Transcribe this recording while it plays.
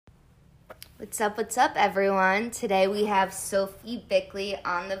What's up, everyone? Today we have Sophie Bickley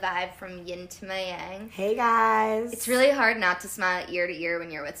on the vibe from Yin to My Yang. Hey, guys. It's really hard not to smile ear to ear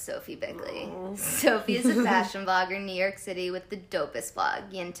when you're with Sophie Bickley. Sophie is a fashion blogger in New York City with the dopest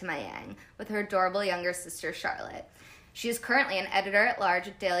blog, Yin to My Yang, with her adorable younger sister, Charlotte. She is currently an editor-at-large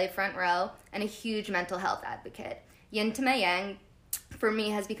at Daily Front Row and a huge mental health advocate. Yin to My Yang, for me,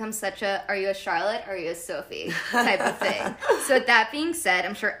 has become such a, are you a Charlotte or are you a Sophie type of thing. So with that being said,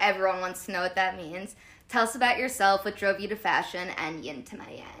 I'm sure everyone wants to know what that means. Tell us about yourself, what drove you to fashion, and Yin to My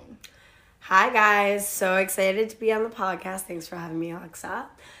Yang. Hi, guys. So excited to be on the podcast. Thanks for having me, Alexa.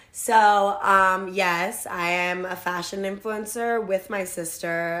 So, yes, I am a fashion influencer with my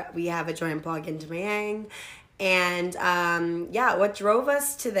sister. We have a joint blog, Yin to My Yang. And, what drove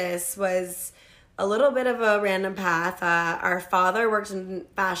us to this was a little bit of a random path. Our father worked in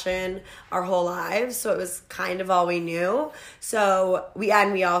fashion our whole lives, so it was kind of all we knew. So we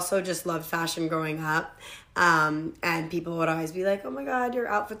also just loved fashion growing up. And people would always be like, "Oh my God, your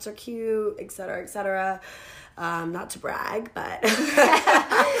outfits are cute," etc., etc. Not to brag, but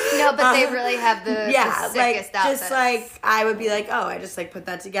no, but they really have the sickest outfits. Just like I would be like, "Oh, I just like put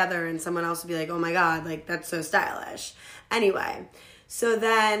that together," and someone else would be like, "Oh my God, like that's so stylish." Anyway. So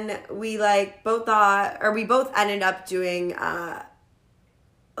then we both ended up doing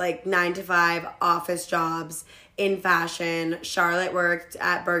 9-to-5 office jobs in fashion. Charlotte worked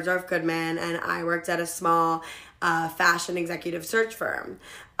at Bergdorf Goodman and I worked at a small fashion executive search firm.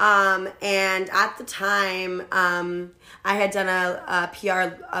 And at the time, I had done a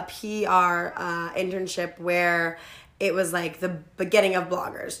PR internship where it was like the beginning of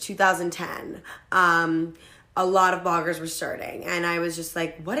bloggers, 2010. A lot of bloggers were starting, and I was just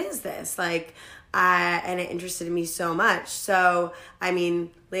like, what is this? And it interested me so much. So, I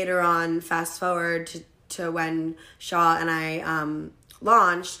mean, later on, fast forward to when Shaw and I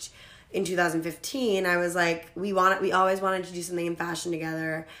launched in 2015, I was like, we always wanted to do something in fashion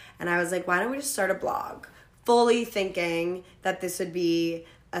together, and I was like, why don't we just start a blog? Fully thinking that this would be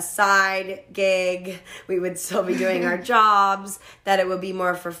a side gig, we would still be doing our jobs, that it would be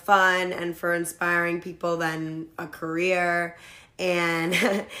more for fun and for inspiring people than a career. And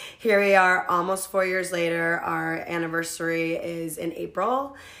here we are almost 4 years later. Our anniversary is in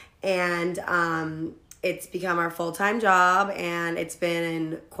April, and it's become our full-time job, and it's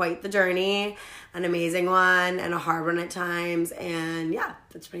been quite the journey, an amazing one and a hard one at times, and yeah,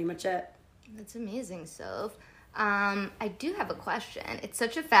 that's pretty much it. That's amazing, Soph. I do have a question. It's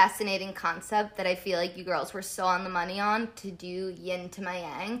such a fascinating concept that I feel like you girls were so on the money on to do Yin to My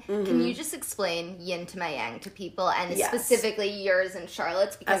Yang. Mm-hmm. Can you just explain Yin to My Yang to people, and specifically yours and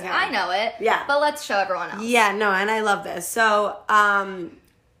Charlotte's, because I know it, but let's show everyone else. Yeah, no, and I love this. So,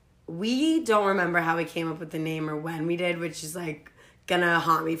 we don't remember how we came up with the name or when we did, which is gonna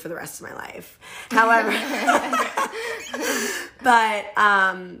haunt me for the rest of my life. However, but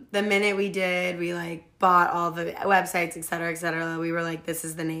the minute we did, we bought all the websites, etc., we were like, this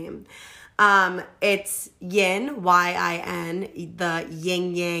is the name. It's Yin, Y-I-N. The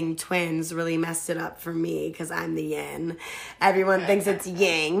Yin Yang twins really messed it up for me because I'm the Yin. Everyone thinks it's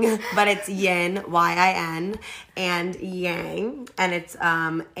Ying, but it's Yin, Y-I-N, and Yang. And it's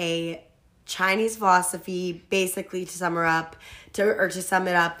a Chinese philosophy, basically to sum it up,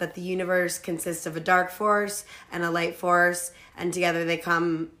 that the universe consists of a dark force and a light force, and together they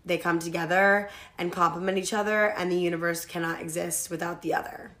come together and complement each other, and the universe cannot exist without the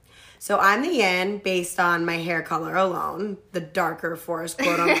other. So I'm the Yin based on my hair color alone, the darker force,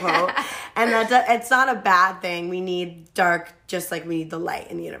 quote unquote. And it's not a bad thing. We need dark just like we need the light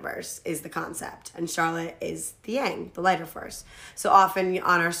in the universe is the concept. And Charlotte is the Yang, the lighter force. So often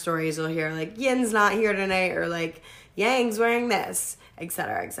on our stories you'll hear Yin's not here tonight, or Yang's wearing this,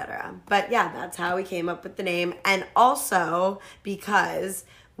 etc., etc. But yeah, that's how we came up with the name. And also because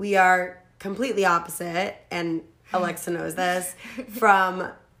we are completely opposite, and Alexa knows this, from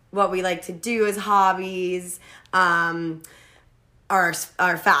what we like to do as hobbies, our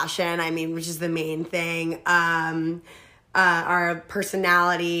fashion, which is the main thing, our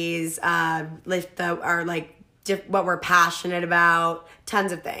personalities, what we're passionate about,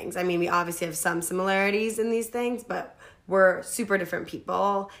 tons of things. We obviously have some similarities in these things, but we're super different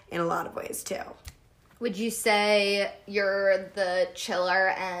people in a lot of ways too. Would you say you're the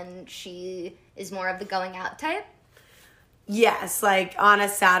chiller and she is more of the going out type? Yes, on a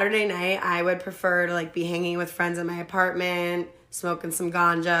Saturday night, I would prefer to be hanging with friends in my apartment, smoking some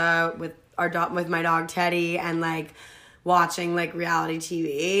ganja with my dog Teddy, and watching reality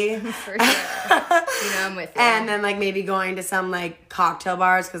TV. For sure. I'm with you. And then maybe going to some cocktail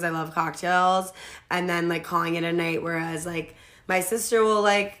bars because I love cocktails, and then calling it a night. Whereas my sister will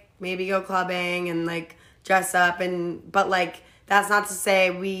maybe go clubbing and, like, dress up. But, like, that's not to say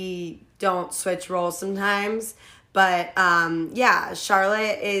we don't switch roles sometimes. But, yeah,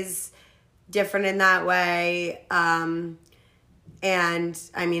 Charlotte is different in that way. And,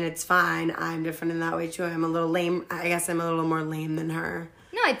 I mean, it's fine. I'm different in that way, too. I'm a little lame. I guess I'm a little more lame than her.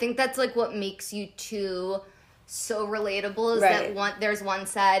 No, I think that's, like, what makes you two so relatable is that there's one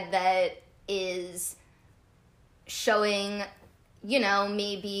side that is showing, you know,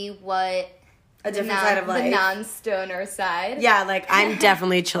 maybe what... A different side of life. The non-stoner side. Yeah, like, I'm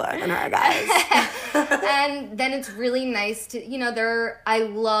definitely chiller than her, guys. And then it's really nice to, you know, I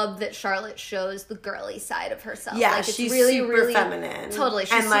love that Charlotte shows the girly side of herself. Yeah, like, it's she's really, super really, feminine. Totally.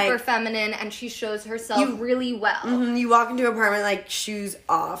 She's super feminine, and she shows herself really well. Mm-hmm, you walk into an apartment, like, shoes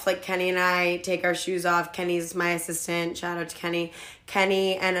off. Like, Kenny and I take our shoes off. Kenny's my assistant. Shout out to Kenny.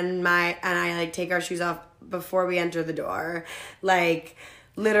 Kenny and I, like, take our shoes off before we enter the door. Like,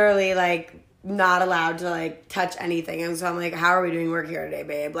 literally, like... not allowed to, like, touch anything. And so I'm like, how are we doing work here today,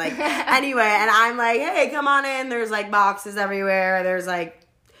 babe? Like, anyway, and I'm like, hey, come on in. There's, like, boxes everywhere. There's, like,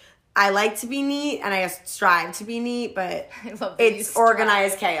 I like to be neat, and I strive to be neat, but it's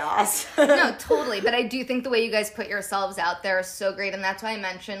organized chaos. No, totally. But I do think the way you guys put yourselves out there is so great, and that's why I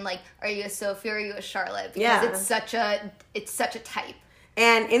mentioned, like, are you a Sophie or are you a Charlotte? Because it's such a type.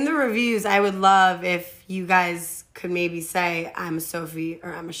 And in the reviews, I would love if you guys could maybe say, I'm a Sophie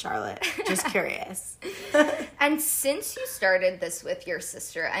or I'm a Charlotte. Just curious. And since you started this with your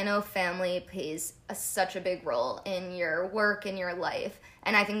sister, I know family plays such a big role in your work and your life.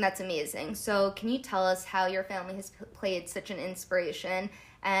 And I think that's amazing. So can you tell us how your family has played such an inspiration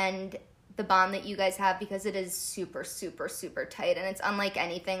and the bond that you guys have? Because it is super, super, super tight. And it's unlike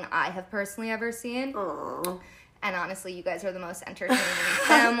anything I have personally ever seen. Aww. And honestly, you guys are the most entertaining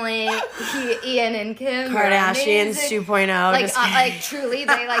family. Ian and Kim. Kardashians 2.0. Like truly,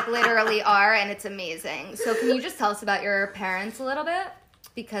 they like literally are, and it's amazing. So can you just tell us about your parents a little bit?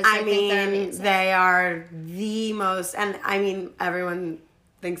 Because I think they're amazing. They are the most, and I mean, everyone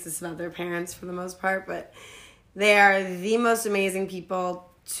thinks this about their parents for the most part, but they are the most amazing people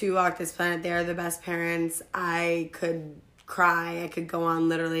to walk this planet. They are the best parents. I could cry. I could go on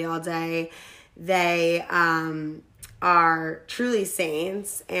literally all day. They are truly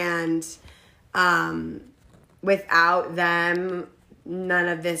saints, and without them, none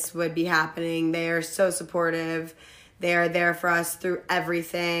of this would be happening. They are so supportive. They are there for us through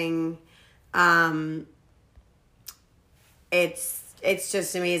everything. It's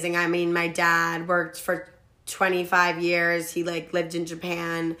just amazing. I mean, my dad worked for 25 years. He, like, lived in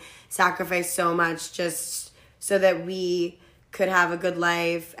Japan, sacrificed so much just so that we could have a good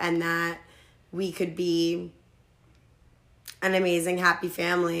life and that we could be an amazing, happy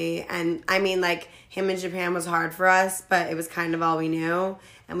family. And I mean, like, him in Japan was hard for us, but it was kind of all we knew.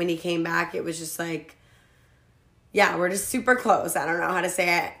 And when he came back, it was just like, yeah, we're just super close. I don't know how to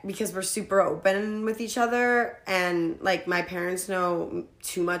say it because we're super open with each other. And, like, my parents know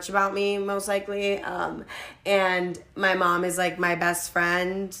too much about me, most likely. And my mom is, like, my best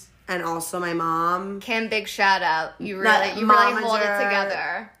friend. And also my mom. Kim, big shout out. You really hold it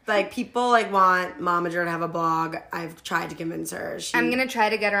together. Like, people, like, want Momager to have a blog. I've tried to convince her. I'm going to try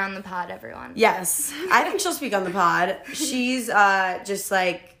to get her on the pod, everyone. Yes. I think she'll speak on the pod. She's just,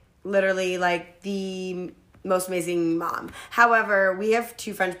 like, literally, like, the most amazing mom. However, we have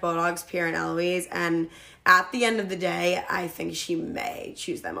 2 French Bulldogs, Pierre and Eloise, and at the end of the day, I think she may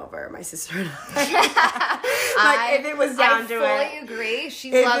choose them over my sister and I. If it was down to it. I fully agree.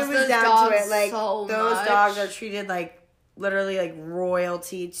 She loves those dogs so much. Those dogs are treated like, literally, like,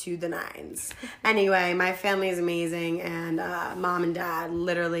 royalty to the nines. Anyway, my family is amazing, and mom and dad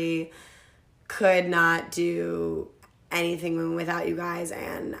literally could not do anything without you guys,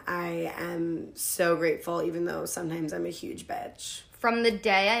 and I am so grateful, even though sometimes I'm a huge bitch. From the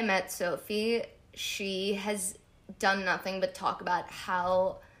day I met Sophie, she has done nothing but talk about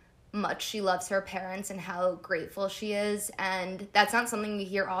how much she loves her parents and how grateful she is, and that's not something you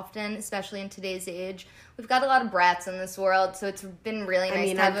hear often, especially in today's age. We've got a lot of brats in this world, so it's been really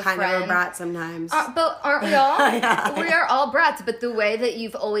nice to have a friend. I'm kind of a brat sometimes. But aren't we all? Yeah. We are all brats, but the way that you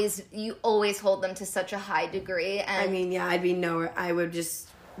always hold them to such a high degree. And I mean, yeah, I would just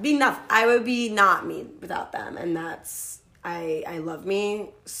be nothing. I would be not me without them, and that's, I love me,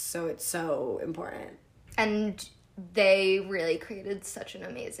 so it's so important. And they really created such an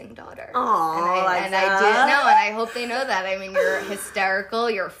amazing daughter. Aww, and I hope they know that. I mean, you're hysterical,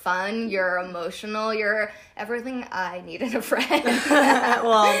 you're fun, you're emotional, you're everything I need in a friend.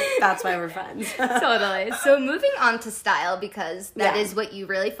 Well, that's why we're friends. Totally. So moving on to style, because that Yeah. is what you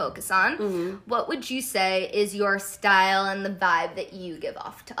really focus on. What would you say is your style and the vibe that you give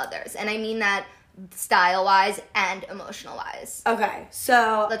off to others? And I mean that style-wise and emotional-wise. Okay,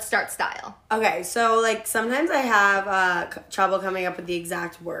 so Let's start style. Okay, so like sometimes I have trouble coming up with the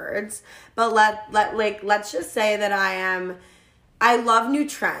exact words, but let's just say that I love new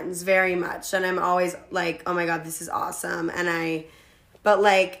trends very much, and I'm always like, oh my god, this is awesome, but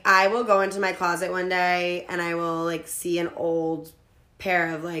like I will go into my closet one day and I will like see an old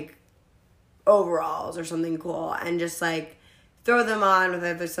pair of like overalls or something cool and just like throw them on,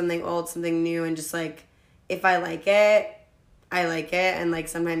 whether there's something old, something new, and just like if I like it, I like it. And like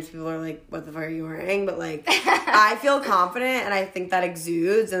sometimes people are like, what the fuck are you wearing? But like I feel confident and I think that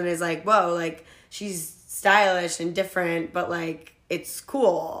exudes and is like, whoa, like she's stylish and different, but like it's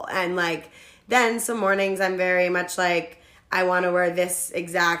cool. And like then some mornings I'm very much like I want to wear this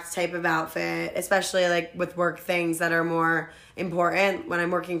exact type of outfit, especially like with work things that are more important. When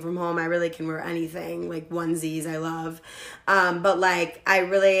I'm working from home, I really can wear anything, like onesies I love. But like I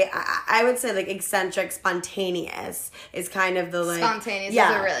would say like eccentric, spontaneous is kind of the like spontaneous is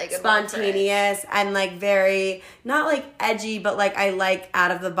a really good spontaneous and like very not like edgy, but like I like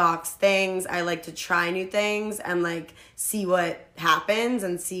out of the box things. I like to try new things and like see what happens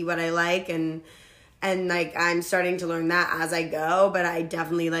and see what I like and like I'm starting to learn that as I go, but I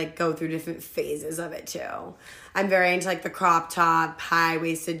definitely like go through different phases of it too. I'm very into like the crop top,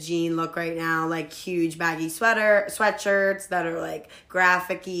 high-waisted jean look right now, like huge baggy sweatshirts that are like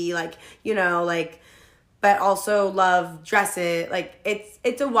graphic-y, like, you know, like, but also love dresses. Like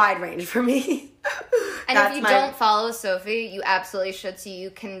it's a wide range for me. And if you don't follow Sophie, you absolutely should, so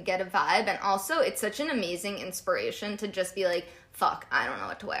you can get a vibe. And also, it's such an amazing inspiration to just be like, fuck, I don't know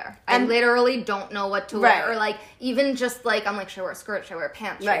what to wear. I literally don't know what to wear. Or like, even just like, I'm like, should I wear a skirt? Should I wear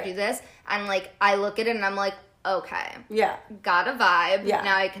pants? Should I do this? And like, I look at it and I'm like, okay. Yeah. Got a vibe. Yeah.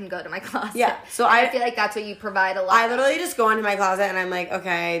 Now I can go to my closet. Yeah. So I feel like that's what you provide a lot. I literally just go into my closet and I'm like,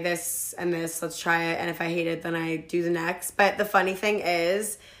 okay, this and this, let's try it. And if I hate it, then I do the next. But the funny thing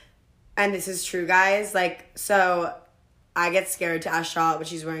is, and this is true, guys, like, so I get scared to ask Charlotte what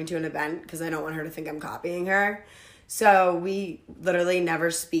she's wearing to an event because I don't want her to think I'm copying her. So we literally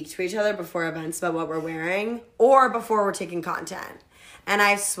never speak to each other before events about what we're wearing or before we're taking content. And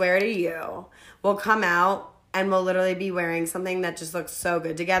I swear to you, we'll come out and we'll literally be wearing something that just looks so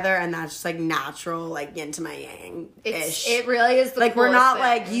good together, and that's just like natural, like yin to my yang-ish. It really is the like we're not thing.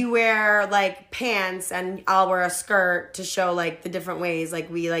 like you wear like pants and I'll wear a skirt to show like the different ways.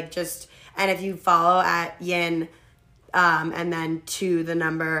 Like we like just, and if you follow at yin and then to the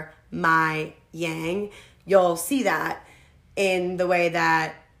number my yang, you'll see that in the way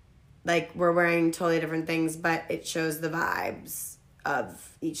that like we're wearing totally different things, but it shows the vibes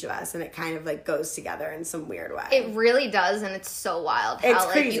of each of us, and it kind of like goes together in some weird way. It really does, and it's so wild how It's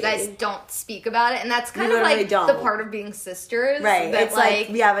like crazy. you guys don't speak about it, and that's kind of like the part of being sisters, right? That, it's like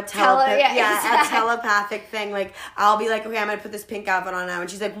we have a exactly. a telepathic thing. Like I'll be like, okay, I'm gonna put this pink outfit on now, and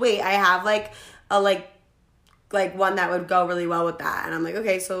she's like, wait, I have like a like one that would go really well with that, and I'm like,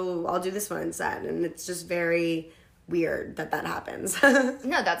 okay, so I'll do this one instead, and it's just very weird that happens.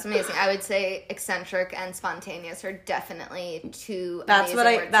 No, that's amazing. I would say eccentric and spontaneous are definitely two That's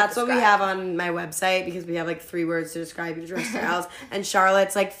amazing words that's to what we describe. have on my website, because we have like 3 words to describe each of our styles. And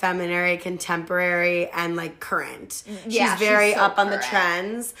Charlotte's like feminine, contemporary, and like current. Yeah, she's very she's so up on the current.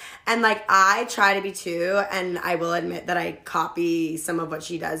 trends. And like I try to be too, and I will admit that I copy some of what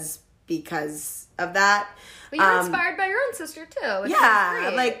she does because of that. But you're inspired by your own sister too. Which Yeah, is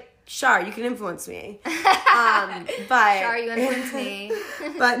great. like Char, you can influence me. But Char, you influence me.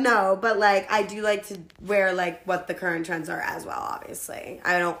 but like I do like to wear like what the current trends are as well, obviously.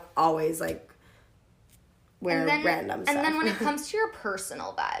 I don't always like wear random stuff. And then when it comes to your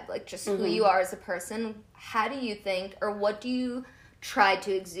personal vibe, like just who you are as a person, how do you think, or what do you try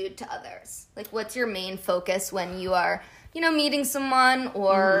to exude to others? Like what's your main focus when you are, meeting someone,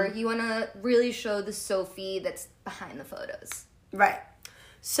 or you want to really show the Sophie that's behind the photos? Right.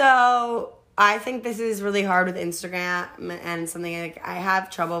 So I think this is really hard with Instagram, and something like I have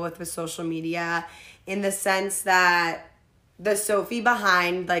trouble with social media, in the sense that the Sophie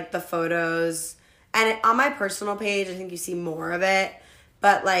behind like the photos, and on my personal page I think you see more of it,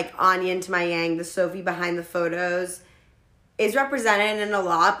 but like on Yin to My Yang, the Sophie behind the photos is represented in a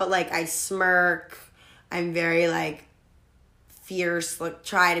lot, but like I smirk, I'm very like fierce,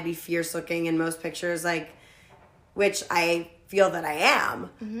 try to be fierce looking in most pictures, like which I feel that I am.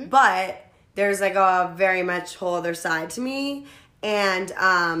 But there's like a very much whole other side to me. And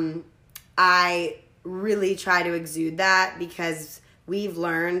I really try to exude that because we've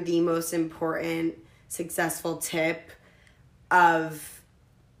learned the most important successful tip or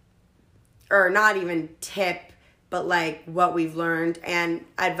not even tip, but like what we've learned and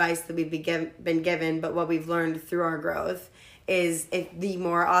advice that we've been given, but what we've learned through our growth is if the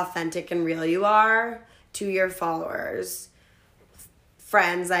more authentic and real you are to your followers,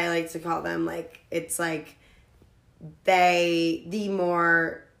 friends, I like to call them, like, it's like the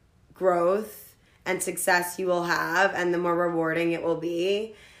more growth and success you will have and the more rewarding it will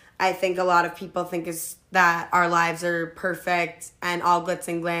be. I think a lot of people think is that our lives are perfect and all glitz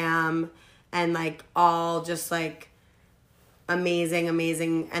and glam and like all just like amazing,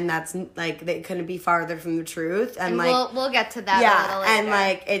 and that's like they couldn't be farther from the truth. And like we'll get to that a little later. And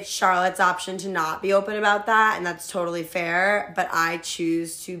like it's Charlotte's option to not be open about that, and that's totally fair, but I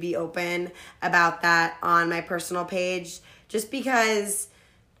choose to be open about that on my personal page just because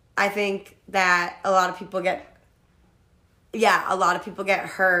I think that a lot of people get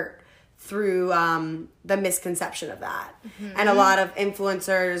hurt through the misconception of that. And a lot of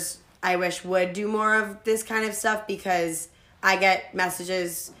influencers I wish would do more of this kind of stuff because I get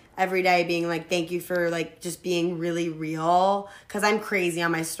messages every day being like, thank you for like just being really real, because I'm crazy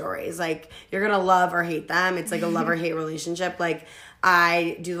on my stories. Like, you're gonna love or hate them. It's like a love or hate relationship. Like,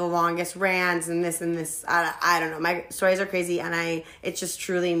 I do the longest rants and this I don't know, my stories are crazy, and it's just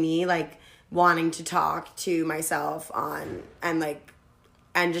truly me like wanting to talk to myself on and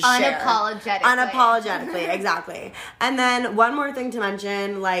just unapologetically, exactly. And then one more thing to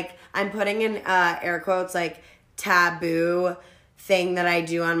mention, like I'm putting in air quotes like taboo thing that I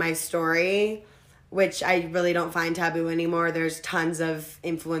do on my story, which I really don't find taboo anymore. There's tons of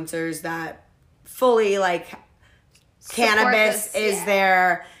influencers that fully like cannabis is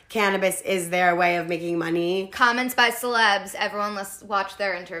their way of making money. Comments by celebs. Everyone, let's watch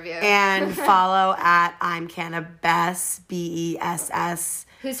their interview. And follow at I'm Cannabess, BESS.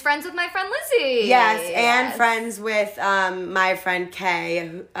 Who's friends with my friend Lizzie. Yes, and friends with my friend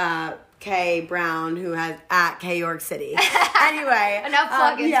Kay Brown, who has at K York City. Anyway. Enough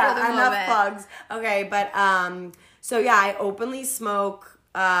plugins for the moment. Enough plugs. Okay, but so yeah, I openly smoke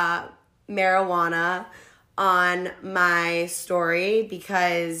marijuana on my story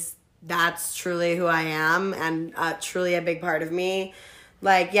because that's truly who I am and truly a big part of me.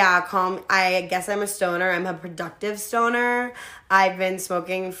 Like, yeah, I guess I'm a stoner. I'm a productive stoner. I've been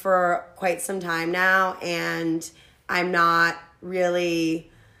smoking for quite some time now, and I'm not really...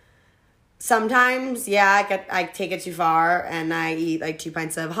 Sometimes, yeah, I take it too far, and I eat like 2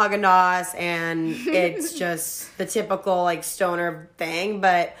 pints of Haagen-Dazs, and it's just the typical like stoner thing.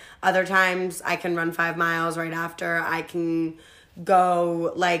 But other times, I can run 5 miles right after. I can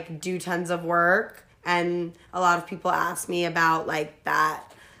go like do tons of work, and a lot of people ask me about like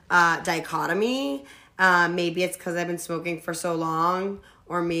that dichotomy. Maybe it's because I've been smoking for so long,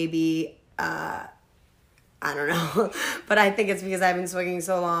 or maybe I don't know, but I think it's because I've been smoking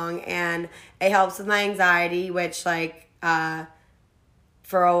so long, and it helps with my anxiety, which like for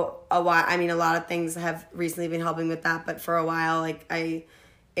a while, I mean, a lot of things have recently been helping with that, but for a while, like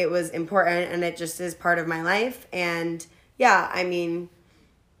it was important, and it just is part of my life. And yeah, I mean,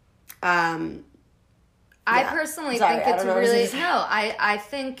 I personally think it's really, I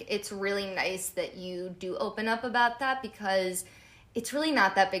think it's really nice that you do open up about that, because it's really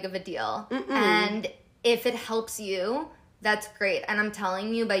not that big of a deal. And if it helps you, that's great. And I'm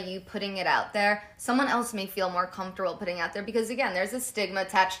telling you, by you putting it out there, someone else may feel more comfortable putting it out there, because again, there's a stigma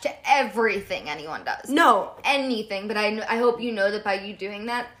attached to everything anyone does. No. Anything. But I hope you know that by you doing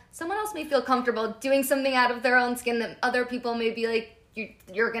that, someone else may feel comfortable doing something out of their own skin that other people may be like,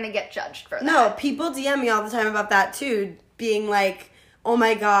 you're going to get judged for that. No, people DM me all the time about that too, being like, oh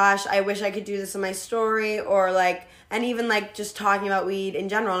my gosh, I wish I could do this in my story, or like, and even like just talking about weed in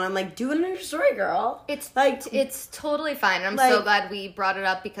general, and I'm like, do it in your story, girl. It's totally fine. I'm so glad we brought it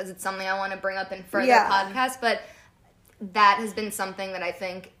up, because it's something I want to bring up in further podcasts, but that has been something that I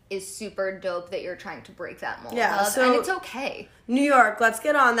think is super dope that you're trying to break that mold of, so and it's okay. New York, let's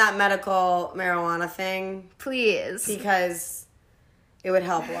get on that medical marijuana thing. Please. Because it would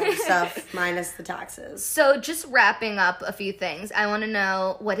help a lot of stuff, minus the taxes. So just wrapping up a few things, I want to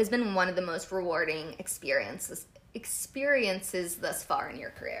know what has been one of the most rewarding experiences thus far in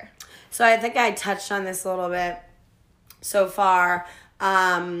your career. So I think I touched on this a little bit so far.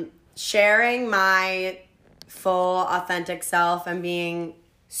 Sharing my full, authentic self and being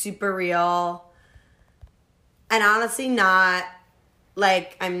super real. And honestly not,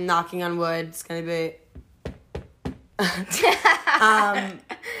 like, I'm knocking on wood. It's going to be...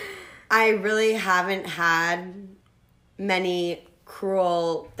 I really haven't had many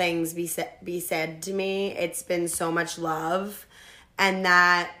cruel things be said to me. It's been so much love, and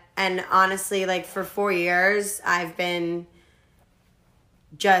honestly, like, for 4 years, I've been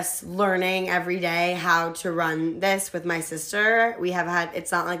just learning every day how to run this with my sister.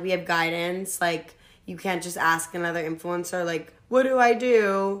 It's not like we have guidance. Like, you can't just ask another influencer, like, what do I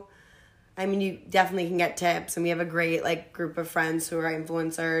do? I mean, you definitely can get tips, and we have a great, like, group of friends who are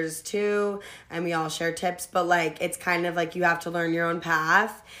influencers too, and we all share tips, but, like, it's kind of like you have to learn your own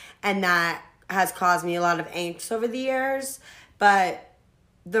path, and that has caused me a lot of angst over the years, but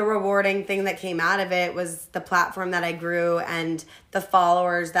the rewarding thing that came out of it was the platform that I grew and the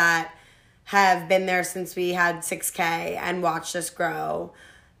followers that have been there since we had 6K and watched us grow.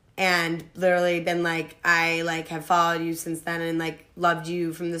 And literally been like, I, like, have followed you since then and, like, loved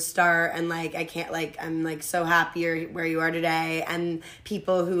you from the start. And, like, I'm, like, so happy where you are today. And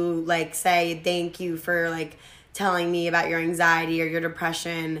people who, like, say thank you for, like, telling me about your anxiety or your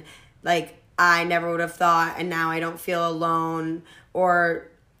depression. Like, I never would have thought, and now I don't feel alone. Or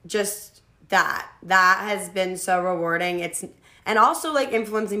just that has been so rewarding. And also, like,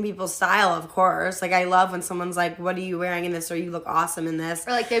 influencing people's style, of course. Like, I love when someone's like, what are you wearing in this? Or you look awesome in this.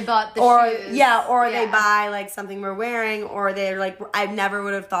 Or, like, they bought the shoes. Yeah, or they buy, like, something we're wearing. Or they're like, I never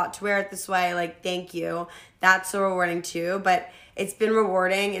would have thought to wear it this way. Like, thank you. That's so rewarding, too. But it's been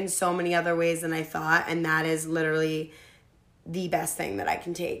rewarding in so many other ways than I thought. And that is literally the best thing that I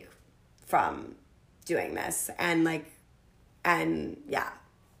can take from doing this. And, yeah.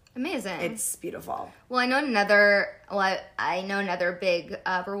 Amazing. It's beautiful. Well, I know another big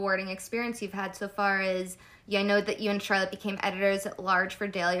rewarding experience you've had so far is, I know that you and Charlotte became editors at large for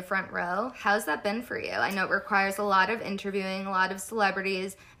Daily Front Row. How's that been for you? I know it requires a lot of interviewing, a lot of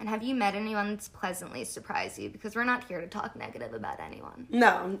celebrities, and have you met anyone that's pleasantly surprised you? Because we're not here to talk negative about anyone.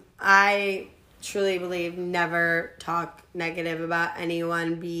 No, I truly believe never talk negative about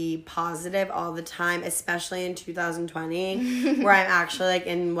anyone. Be positive all the time, especially in 2020 where I'm actually, like,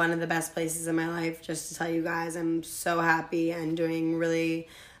 in one of the best places in my life. Just to tell you guys, I'm so happy and doing really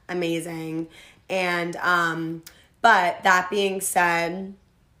amazing. And but that being said,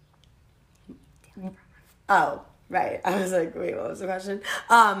 oh right, I was like, wait, what was the question?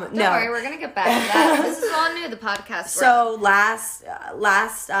 Don't worry, we're gonna get back to that. This is all new, the podcast. So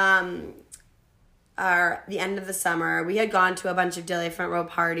the end of the summer, we had gone to a bunch of Daily Front Row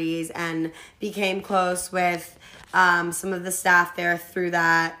parties and became close with some of the staff there through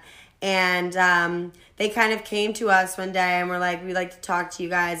that. And they kind of came to us one day and were like, we'd like to talk to you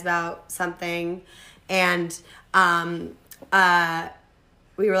guys about something. And we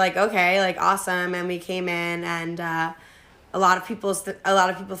were like, okay, like, awesome. And we came in, and a lot of people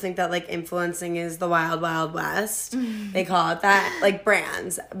think that, like, influencing is the wild, wild west. They call it that, like,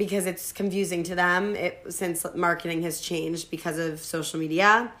 brands, because it's confusing to them since marketing has changed because of social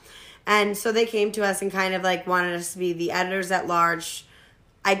media. And so they came to us and kind of, like, wanted us to be the editors at large,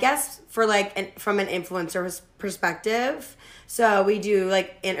 I guess, for, like, from an influencer perspective. So we do,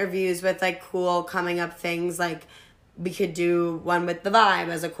 like, interviews with, like, cool coming up things, like, we could do one with The Vibe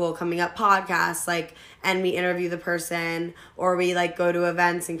as a cool coming up podcast, like, and we interview the person, or we, like, go to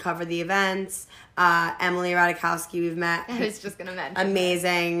events and cover the events. Emily Radikowski, we've met. I was just gonna mention.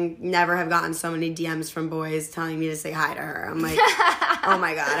 Amazing. That. Never have gotten so many DMs from boys telling me to say hi to her. I'm like, oh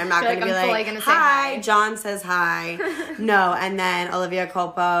my God, I'm not gonna be like, hi. John says hi. No, and then Olivia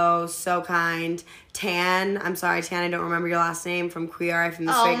Culpo, so kind. Tan, I'm sorry, Tan, I don't remember your last name, from Queer Eye, from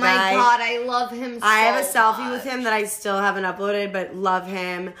The Straight Guy. Oh my God, I love him so I have a selfie much with him that I still haven't uploaded, but love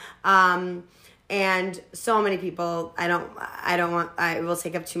him. And so many people. I will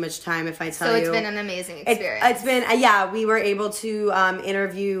take up too much time if I tell you. So it's been an amazing experience. It's been, we were able to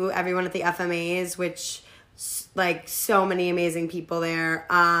interview everyone at the FMAs, which, like, so many amazing people there.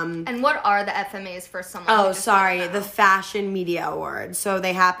 And what are the FMAs for someone? Oh, sorry, the Fashion Media Awards. So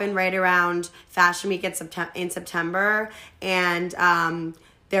they happen right around Fashion Week in September, and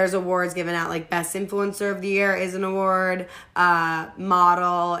there's awards given out, like Best Influencer of the Year is an award,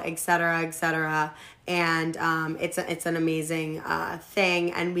 model, etc., etc. And it's an amazing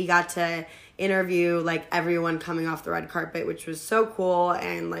thing, and we got to interview, like, everyone coming off the red carpet, which was so cool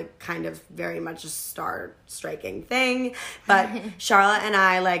and, like, kind of very much a star-striking thing. But Charlotte and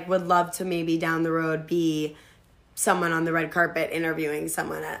I, like, would love to maybe down the road be someone on the red carpet interviewing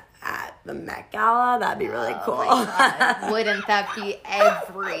someone at the Met Gala. That'd be really cool. My God. Wouldn't that be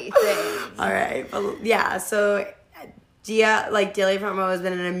everything? All right. But yeah, so Daily Front Row has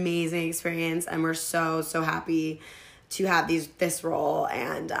been an amazing experience, and we're so, so happy to have this role,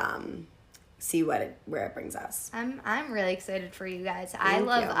 and see where it brings us. I'm really excited for you guys. Thank you.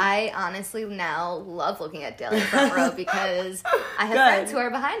 I honestly now love looking at Daily Front Row because I have friends who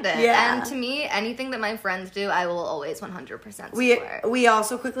are behind it. Yeah. And to me, anything that my friends do, I will always 100% support. We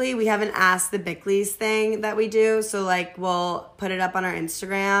also we haven't asked the Bickley's thing that we do, so like we'll put it up on our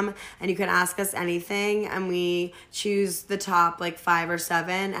Instagram and you can ask us anything and we choose the top like 5 or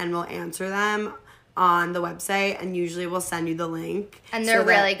 7 and we'll answer them on the website, and usually we'll send you the link. And they're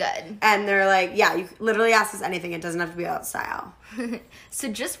really good. And they're like, yeah, you literally ask us anything. It doesn't have to be about style. So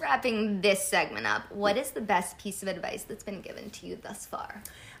just wrapping this segment up, what is the best piece of advice that's been given to you thus far?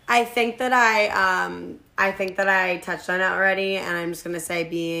 I think that I touched on it already, and I'm just gonna say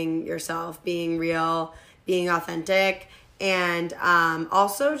being yourself, being real, being authentic, and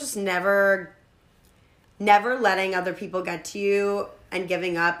also just never letting other people get to you and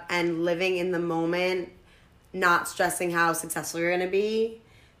giving up and living in the moment, not stressing how successful you're going to be,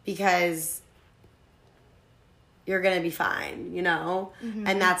 because you're going to be fine, you know? Mm-hmm.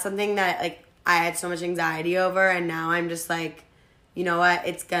 And that's something that, like, I had so much anxiety over, and now I'm just like, you know what?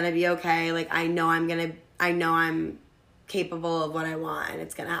 It's going to be okay. Like, I know I'm capable of what I want, and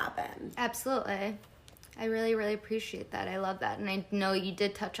it's going to happen. Absolutely. I really, really appreciate that. I love that. And I know you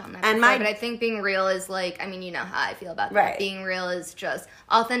did touch on that before, but I think being real is like, I mean, you know how I feel about that. Right. Being real is just,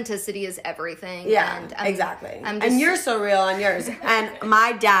 authenticity is everything. Yeah, and exactly. And you're so real on yours. And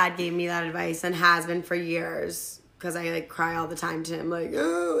my dad gave me that advice and has been for years, because I, like, cry all the time to him, like,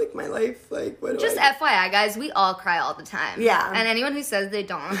 oh, like, my life, like, what do just I do? FYI, guys, we all cry all the time. Yeah. And anyone who says they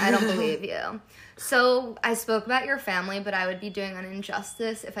don't, I don't believe you. So I spoke about your family, but I would be doing an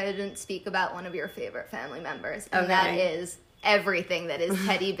injustice if I didn't speak about one of your favorite family members. And that is everything that is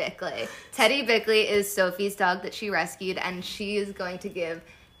Teddy Bickley. Teddy Bickley is Sophie's dog that she rescued, and she is going to give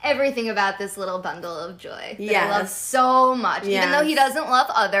everything about this little bundle of joy that I love so much. Yes. Even though he doesn't love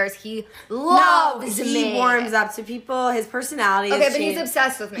others, he loves me. He warms up to people. His personality is but he's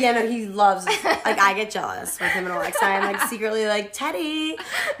obsessed with me. Yeah, no, he loves like, I get jealous with him and Alexa. I'm like secretly like, Teddy.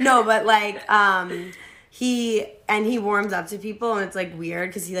 No, but like he warms up to people, and it's like weird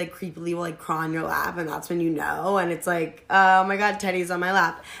because he like creepily will like crawl on your lap, and that's when you know, and it's like, oh my god, Teddy's on my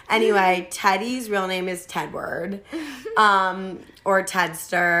lap. Anyway, Teddy's real name is Tedward, or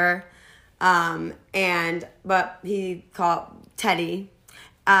Tedster, but he called Teddy.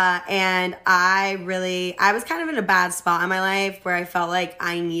 And I was kind of in a bad spot in my life where I felt like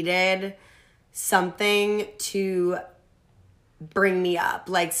I needed something to bring me up,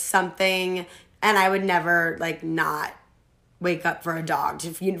 like something. And I would never, like, not wake up for a dog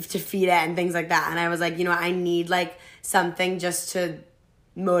to feed it and things like that. And I was like, you know what? I need, like, something just to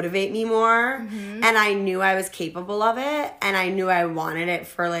motivate me more. Mm-hmm. And I knew I was capable of it. And I knew I wanted it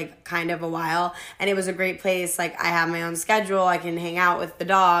for, like, kind of a while. And it was a great place. Like, I have my own schedule. I can hang out with the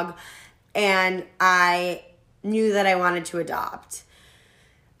dog. And I knew that I wanted to adopt.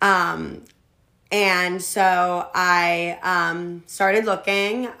 And so I started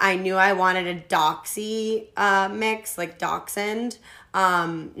looking. I knew I wanted a Doxy mix, like Dachshund.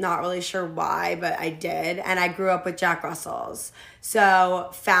 Not really sure why, but I did. And I grew up with Jack Russells.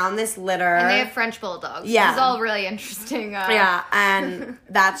 So found this litter. And they have French Bulldogs. Yeah. It's all really interesting. Yeah, and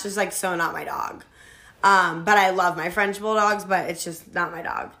that's just like so not my dog. But I love my French Bulldogs, but it's just not my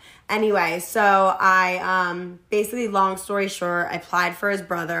dog. Anyway, so I, basically, long story short, I applied for his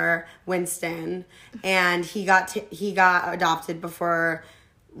brother, Winston, and he got adopted before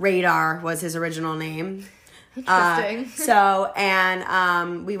Radar was his original name. Interesting.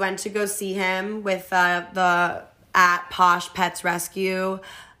 We went to go see him with the at Posh Pets Rescue,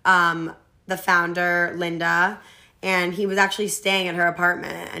 the founder, Linda, and he was actually staying at her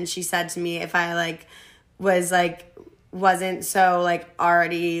apartment, and she said to me if I, wasn't so,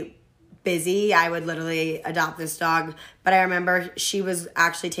 already busy, I would literally adopt this dog. But I remember she was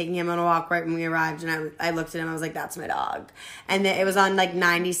actually taking him on a walk right when we arrived, and I looked at him, I was like, that's my dog. And it was on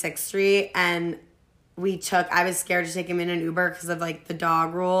 96th Street, and I was scared to take him in an Uber because of the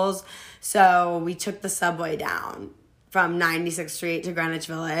dog rules. So we took the subway down from 96th Street to Greenwich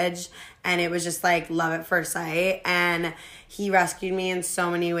Village, and it was just love at first sight. And he rescued me in so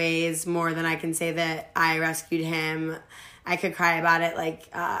many ways, more than I can say that I rescued him. I could cry about it.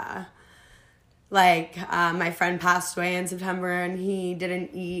 My friend passed away in September, and he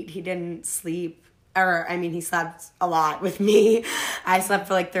didn't eat, he didn't sleep. He slept a lot with me. I slept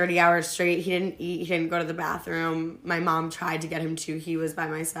for 30 hours straight. He didn't eat. He didn't go to the bathroom. My mom tried to get him to. He was by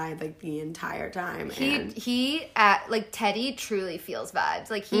my side the entire time. Teddy truly feels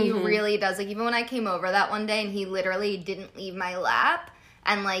vibes. He really does. Even when I came over that one day and he literally didn't leave my lap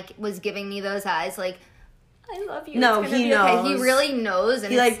and was giving me those eyes, I love you. No, it's he be knows. Okay. He really knows,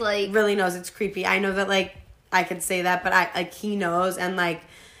 and he it's really knows. It's creepy. I know that I could say that, but he knows, and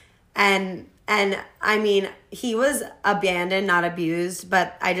and I mean, he was abandoned, not abused,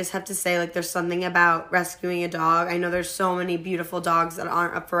 but I just have to say, there's something about rescuing a dog. I know there's so many beautiful dogs that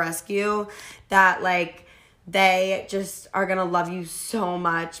aren't up for rescue that, they just are going to love you so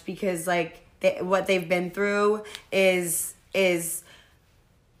much because, what they've been through is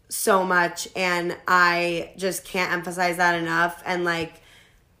so much, and I just can't emphasize that enough, and I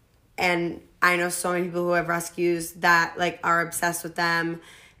know so many people who have rescues that, are obsessed with them,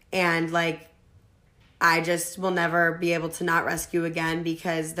 and, I just will never be able to not rescue again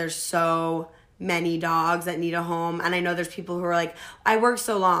because there's so many dogs that need a home. And I know there's people who are like, I work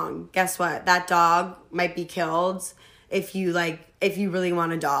so long. Guess what? That dog might be killed if you really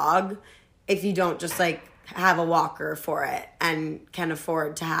want a dog, if you don't just have a walker for it and can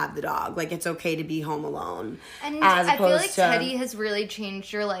afford to have the dog. It's okay to be home alone. And I feel like Teddy has really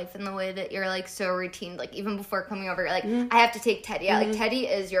changed your life in the way that you're so routine. Even before coming over, you're I have to take Teddy out. Teddy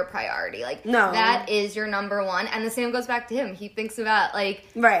is your priority. No. That is your number one. And the same goes back to him. He thinks about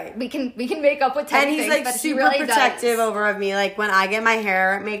right. We can make up with Teddy. And he's things, but super he really protective does. over of me. When I get my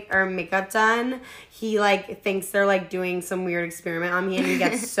hair or makeup done, he thinks they're doing some weird experiment on me, and he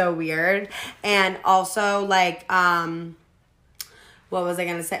gets so weird. And also what was I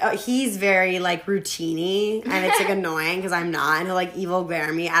gonna say? Oh, he's very routine-y, and it's annoying because I'm not, and he'll evil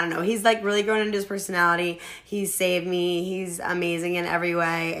glare me. I don't know. He's really grown into his personality. He's saved me. He's amazing in every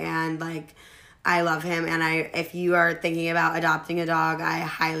way, and I love him. And if you are thinking about adopting a dog, I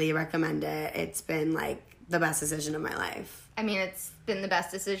highly recommend it. It's been the best decision of my life. I mean, it's been the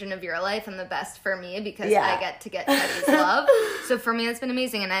best decision of your life and the best for me because Yeah. I get to get Teddy's love. So for me, it's been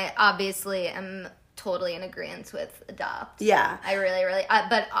amazing, and I obviously am totally in agreement with adopt. Yeah. I really,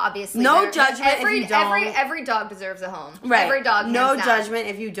 but obviously no judgment if you don't. Every dog deserves a home. Right. Every dog. No judgment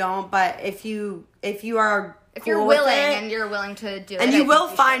if you don't, but if you are if cool you're with willing it, and you're willing to do it, and you will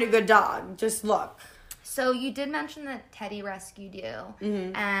find should. a good dog. Just look. So you did mention that Teddy rescued you,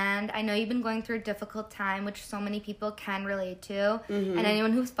 and I know you've been going through a difficult time, which so many people can relate to, and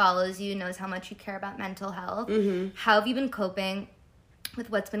anyone who follows you knows how much you care about mental health. How have you been coping with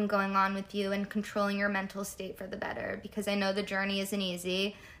what's been going on with you and controlling your mental state for the better? Because I know the journey isn't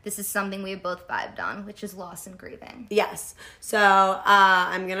easy. This is something we've both vibed on, which is loss and grieving. Yes. So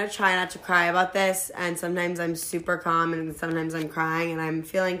I'm going to try not to cry about this. And sometimes I'm super calm and sometimes I'm crying. And I'm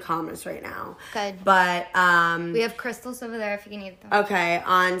feeling calmest right now. Good. But we have crystals over there if you can eat them. Okay.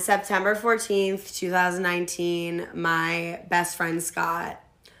 On September 14th, 2019, my best friend Scott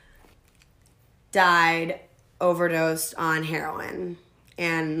died overdosed on heroin.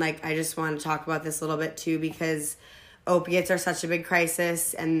 And I just want to talk about this a little bit too because opiates are such a big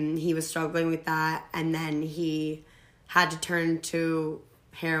crisis, and he was struggling with that, and then he had to turn to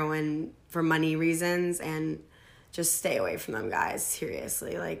heroin for money reasons, and just stay away from them, guys.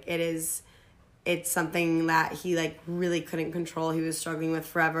 Seriously, it's something that he really couldn't control. He was struggling with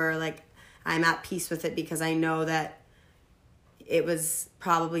forever. I'm at peace with it because I know that it was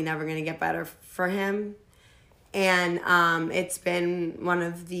probably never going to get better for him. And it's been one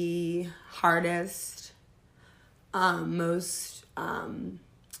of the hardest, most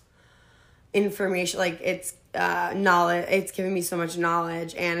information, it's knowledge. It's given me so much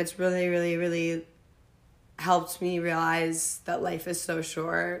knowledge, and it's really, really, really helped me realize that life is so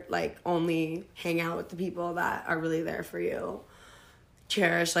short. Only hang out with the people that are really there for you.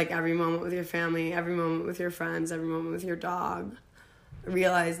 Cherish every moment with your family, every moment with your friends, every moment with your dog.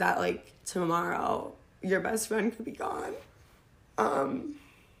 Realize that tomorrow your best friend could be gone. And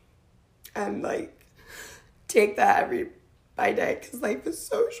take that every by day because life is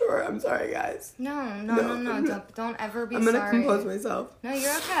so short. I'm sorry, guys. No. Don't ever be sorry. I'm gonna compose myself. No,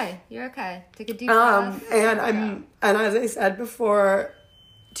 you're okay. You're okay. Take a deep breath. And as I said before,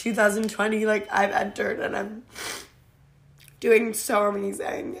 2020, I've entered and I'm doing so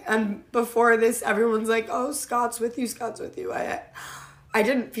amazing. And before this, everyone's oh, Scott's with you. I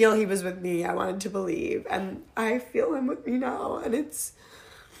didn't feel he was with me. I wanted to believe, and I feel him with me now, and it's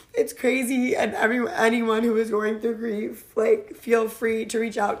crazy. And anyone who is going through grief, feel free to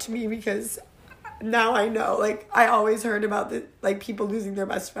reach out to me because now I know. I always heard about the people losing their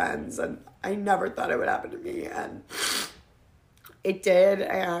best friends, and I never thought it would happen to me, and it did.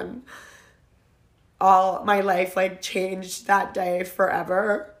 And all my life changed that day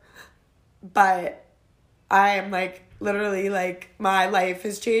forever. But I am literally my life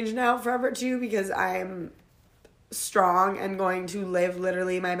has changed now forever too because I'm strong and going to live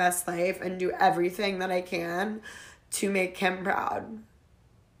literally my best life and do everything that I can to make him proud.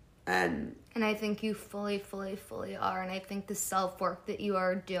 And I think you fully, fully, fully are. And I think the self-work that you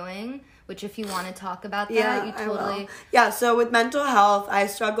are doing, which if you want to talk about that, you totally... I will. Yeah, so with mental health, I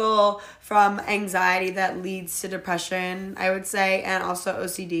struggle from anxiety that leads to depression, I would say, and also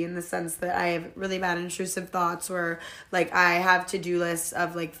OCD in the sense that I have really bad intrusive thoughts where, like, I have to-do lists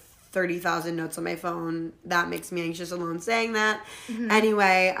of, like, 30,000 notes on my phone. That makes me anxious alone saying that. Mm-hmm.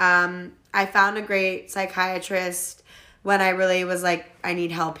 Anyway, I found a great psychiatrist when I really was like, I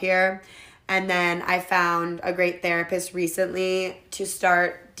need help here. And then I found a great therapist recently to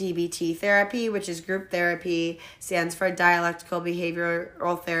start DBT therapy, which is group therapy, stands for dialectical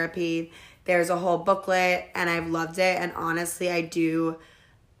behavioral therapy. There's a whole booklet and I've loved it. And honestly,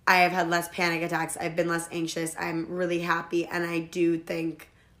 I have had less panic attacks. I've been less anxious. I'm really happy. And I do think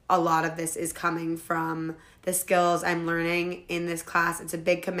a lot of this is coming from the skills I'm learning in this class. It's a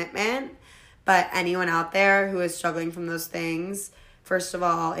big commitment, but anyone out there who is struggling from those things, first of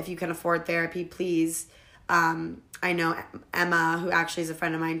all, if you can afford therapy, please. I know Emma, who actually is a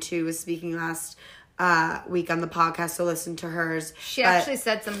friend of mine too, was speaking last week on the podcast, so listen to hers. She actually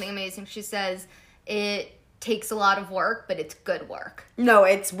said something amazing. She says, it takes a lot of work, but it's good work. No,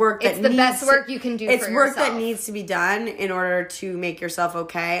 it's work that it's the best work you can do for yourself. It's work that needs to be done in order to make yourself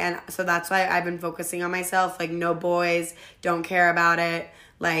okay. And so that's why I've been focusing on myself. Like, no boys, don't care about it.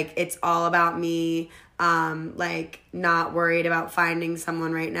 Like, it's all about me. Like, not worried about finding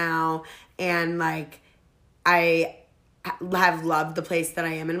someone right now. And, like, I have loved the place that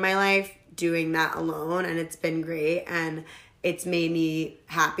I am in my life doing that alone. And it's been great. And it's made me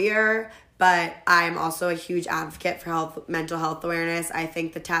happier. But I'm also a huge advocate for mental health awareness. I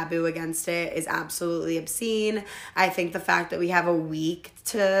think the taboo against it is absolutely obscene. I think the fact that we have a week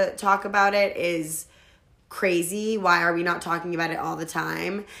to talk about it is crazy. Why are we not talking about it all the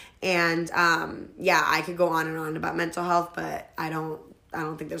time? And I could go on and on about mental health, but I don't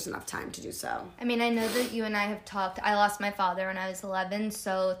think there's enough time to do so. I mean, I know that you and I have talked. I lost my father when I was 11,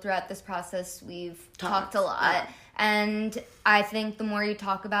 so throughout this process, we've talked a lot. Yeah. And I think the more you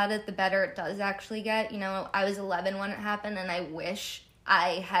talk about it, the better it does actually get. You know, I was 11 when it happened, and I wish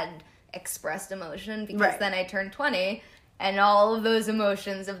I had expressed emotion because then I turned 20, and all of those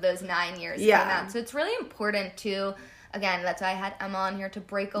emotions of those 9 years came out. So it's really important to, again, that's why I had Emma on here, to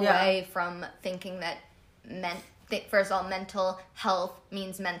break away from thinking that first of all, mental health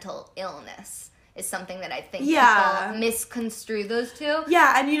means mental illness is something that I think people misconstrue those two.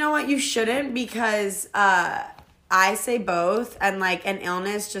 Yeah, and you know what? You shouldn't, because I say both, and like an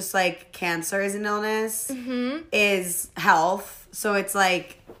illness, just like cancer is an illness, is health. So it's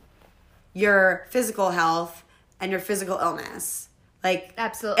like your physical health and your physical illness. Like,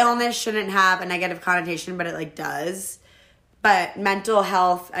 absolutely, illness shouldn't have a negative connotation, but it like does. But mental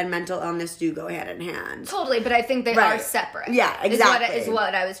health and mental illness do go hand in hand. Totally, but I think they are separate. Yeah, exactly. Is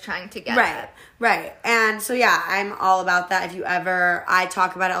what I was trying to get at. Right. And so, yeah, I'm all about that. I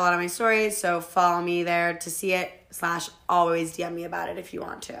talk about it a lot on my stories, so follow me there to see it, / always DM me about it if you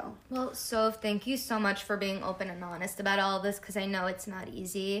want to. Well, Soph, thank you so much for being open and honest about all of this, because I know it's not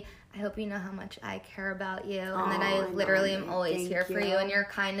easy. I hope you know how much I care about you, and that I literally am always here for you, and your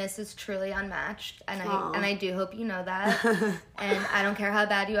kindness is truly unmatched, and I do hope you know that. And I don't care how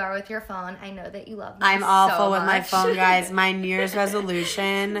bad you are with your phone. I know that you love me. I'm awful with my phone, guys. My New Year's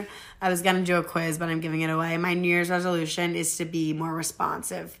resolution, I was gonna do a quiz, but I'm giving it away. My New Year's resolution is to be more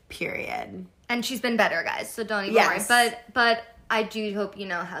responsive, period. And she's been better, guys, so don't even worry. But I do hope you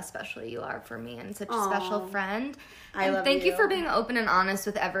know how special you are for me and such a special friend. Thank you for being open and honest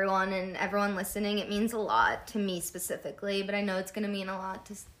with everyone and everyone listening. It means a lot to me specifically, but I know it's going to mean a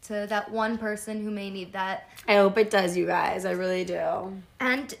lot to that one person who may need that. I hope it does, you guys. I really do.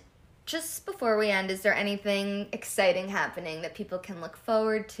 And just before we end, is there anything exciting happening that people can look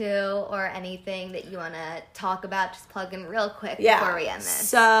forward to, or anything that you want to talk about? Just plug in real quick before we end this.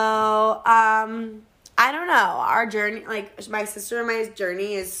 So, I don't know. Our journey, like, my sister and my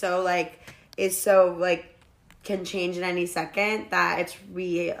journey is so can change in any second that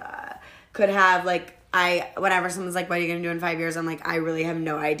we could have, like, whenever someone's like, what are you going to do in 5 years? I'm like, I really have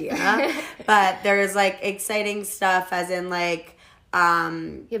no idea. But there's, like, exciting stuff as in, like, you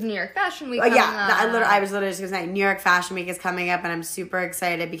have New York Fashion Week coming up. I was literally just going to say, New York Fashion Week is coming up, and I'm super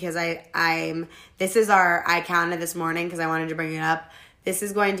excited because I counted this morning because I wanted to bring it up. This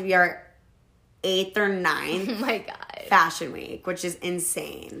is going to be our 8th or 9th oh my God. Fashion Week, which is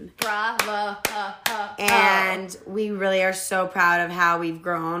insane. Bravo. And we really are so proud of how we've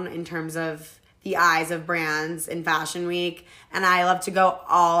grown in terms of the eyes of brands in Fashion Week. And I love to go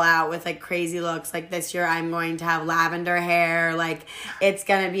all out with like crazy looks. Like this year I'm going to have lavender hair. Like it's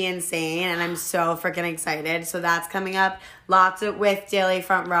going to be insane. And I'm so freaking excited. So that's coming up. Lots of with Daily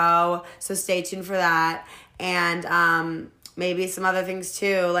Front Row. So stay tuned for that. And maybe some other things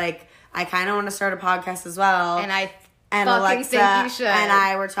too. Like I kind of want to start a podcast as well. And and fucking Alexa think you should. and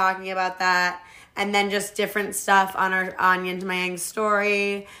I were talking about that. And then just different stuff on our Anya to My Yang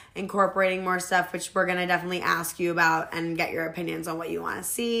story, incorporating more stuff, which we're going to definitely ask you about and get your opinions on what you want to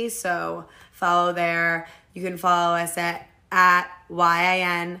see. So follow there. You can follow us at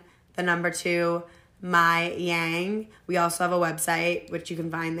YIN, 2, My Yang. We also have a website, which you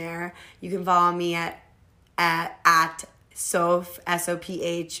can find there. You can follow me at Soph,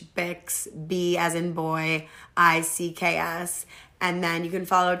 S-O-P-H, Bicks, B as in boy, I-C-K-S. And then you can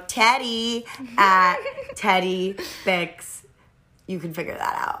follow Teddy at Teddy Bicks. You can figure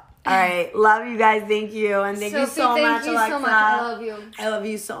that out. All right. Love you guys. Thank you. And thank you so much, Alexa. Thank you so much. I love you. I love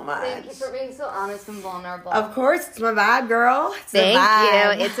you so much. Thank you for being so honest and vulnerable. Of course. It's my vibe, girl. It's Thank a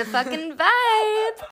vibe. you. It's a fucking vibe.